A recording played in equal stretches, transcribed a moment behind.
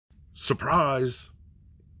Surprise!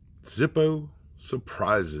 Zippo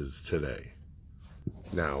surprises today.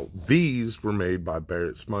 Now, these were made by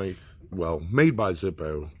Barrett Smythe. Well, made by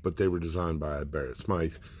Zippo, but they were designed by Barrett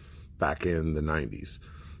Smythe back in the 90s.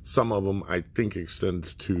 Some of them, I think,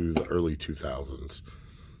 extends to the early 2000s.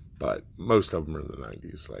 But most of them are in the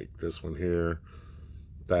 90s. Like this one here,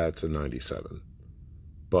 that's a 97.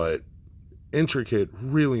 But intricate,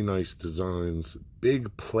 really nice designs.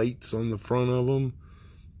 Big plates on the front of them.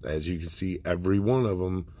 As you can see, every one of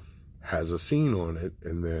them has a scene on it.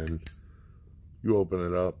 And then you open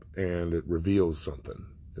it up and it reveals something.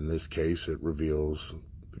 In this case, it reveals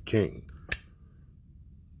the king.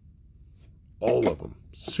 All of them.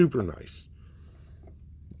 Super nice.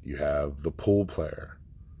 You have the pool player,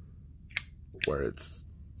 where it's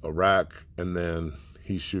a rack, and then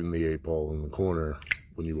he's shooting the 8-ball in the corner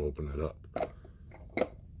when you open it up.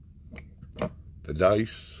 The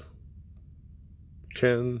dice,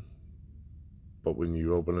 10, but when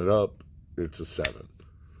you open it up, it's a 7,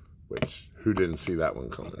 which, who didn't see that one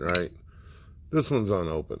coming, right? This one's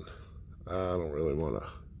unopened. I don't really want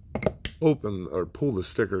to open or pull the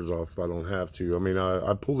stickers off if I don't have to. I mean,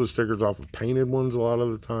 I pull the stickers off of painted ones a lot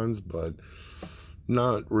of the times, but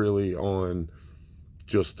not really on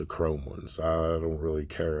just the chrome ones. I don't really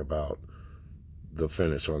care about the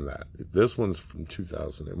finish on that. This one's from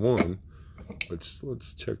 2001.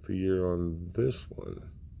 Let's check the year on this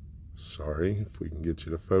one. Sorry, if we can get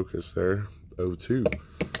you to focus there. 02.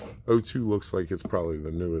 02 looks like it's probably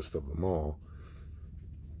the newest of them all.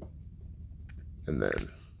 And then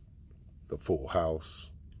the full house,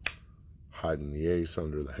 hiding the ace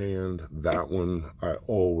under the hand. That one I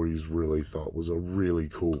always really thought was a really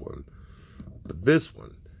cool one. But this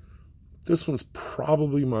one's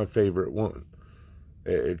probably my favorite one.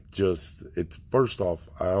 First off,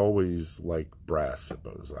 I always like brass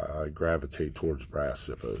Zippos. I gravitate towards brass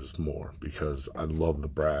Zippos more because I love the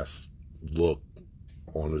brass look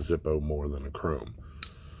on a Zippo more than a chrome.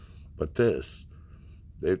 But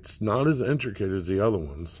it's not as intricate as the other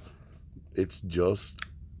ones. It's just,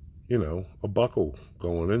 you know, a buckle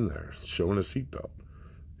going in there, showing a seatbelt.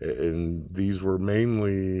 And these were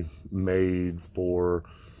mainly made for,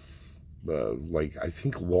 like, I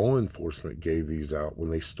think law enforcement gave these out when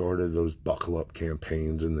they started those buckle-up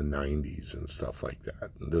campaigns in the 90s and stuff like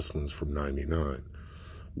that. And this one's from 99.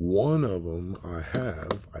 One of them I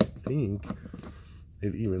have, I think,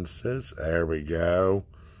 it even says, there we go.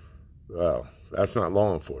 Well, that's not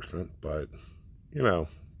law enforcement, but, you know,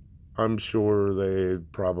 I'm sure they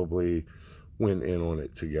probably went in on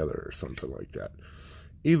it together or something like that.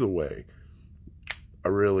 Either way, I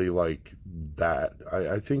really like that.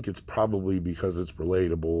 I think it's probably because it's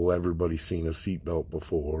relatable. Everybody's seen a seatbelt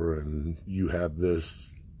before, and you have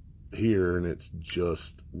this here, and it's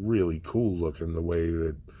just really cool looking the way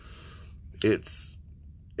that it's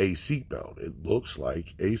a seatbelt. It looks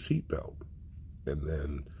like a seatbelt. And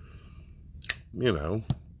then, you know,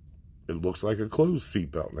 it looks like a closed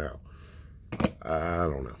seatbelt now. I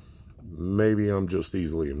don't know. Maybe I'm just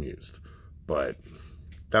easily amused. But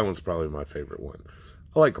that one's probably my favorite one.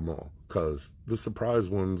 I like them all because the surprise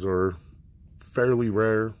ones are fairly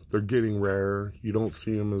rare. They're getting rarer. You don't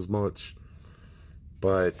see them as much.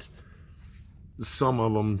 But some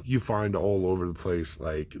of them you find all over the place.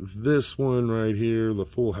 Like this one right here, the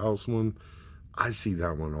full house one. I see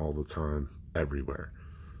that one all the time, everywhere.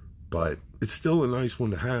 But it's still a nice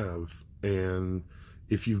one to have. And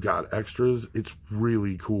if you've got extras, it's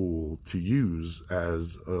really cool to use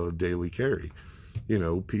as a daily carry. You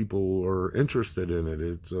know, people are interested in it.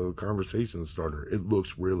 It's a conversation starter. It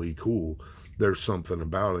looks really cool. There's something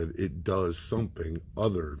about it. It does something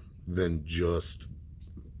other than just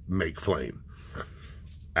make flame.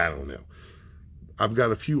 I don't know. I've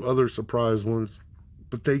got a few other surprise ones,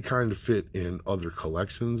 but they kind of fit in other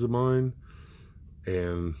collections of mine.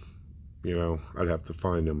 And, you know, I'd have to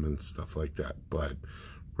find them and stuff like that. But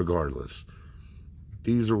regardless,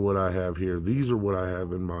 these are what I have here. These are what I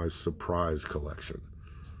have in my surprise collection.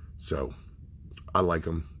 So, I like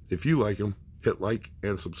them. If you like them, hit like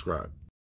and subscribe.